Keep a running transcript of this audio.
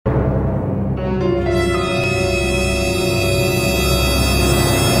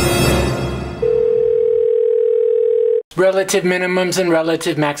Relative minimums and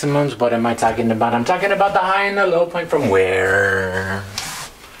relative maximums. What am I talking about? I'm talking about the high and the low point from where?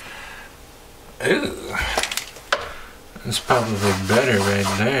 Ooh. That's probably better right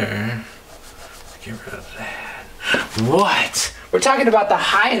there. Get rid of that. What? We're talking about the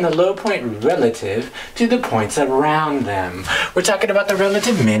high and the low point relative to the points around them. We're talking about the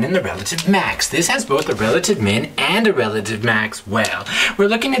relative min and the relative max. This has both a relative min and a relative max. Well, we're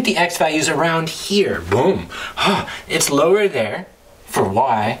looking at the x values around here. Boom. It's lower there for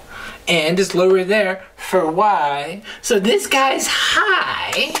y, and it's lower there for y. So this guy's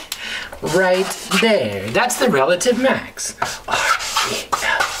high right there. That's the relative max.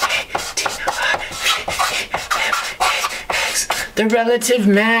 The relative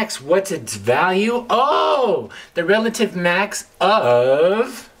max, what's its value? Oh, the relative max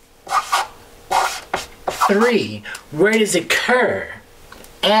of 3. Where does it occur?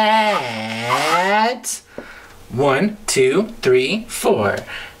 At 1, 2, 3, 4.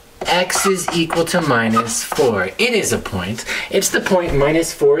 X is equal to minus 4. It is a point. It's the point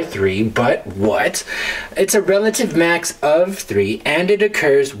minus 4, 3, but what? It's a relative max of 3, and it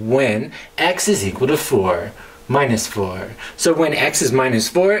occurs when x is equal to 4. Minus 4. So when x is minus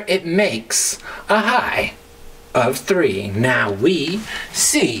 4, it makes a high of 3. Now we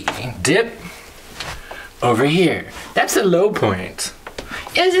see dip over here. That's a low point.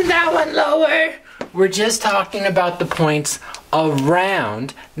 Isn't that one lower? We're just talking about the points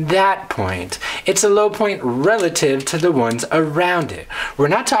around that point. It's a low point relative to the ones around it. We're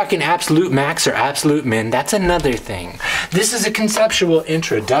not talking absolute max or absolute min. That's another thing. This is a conceptual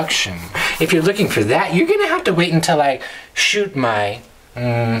introduction. If you're looking for that, you're gonna have to wait until I shoot my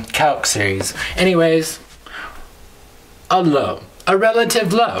calc series. Anyways, a low, a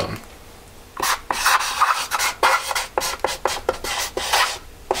relative low.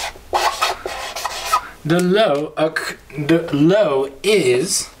 The low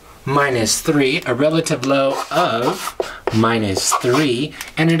is minus 3, a relative low of minus 3,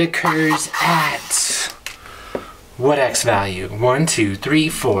 and it occurs at what x value? 1, 2, 3,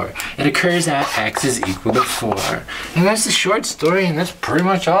 4. It occurs at x is equal to 4. And that's the short story, and that's pretty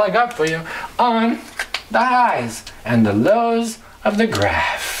much all I got for you on the highs and the lows of the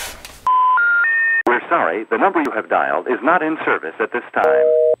graph. We're sorry, the number you have dialed is not in service at this time.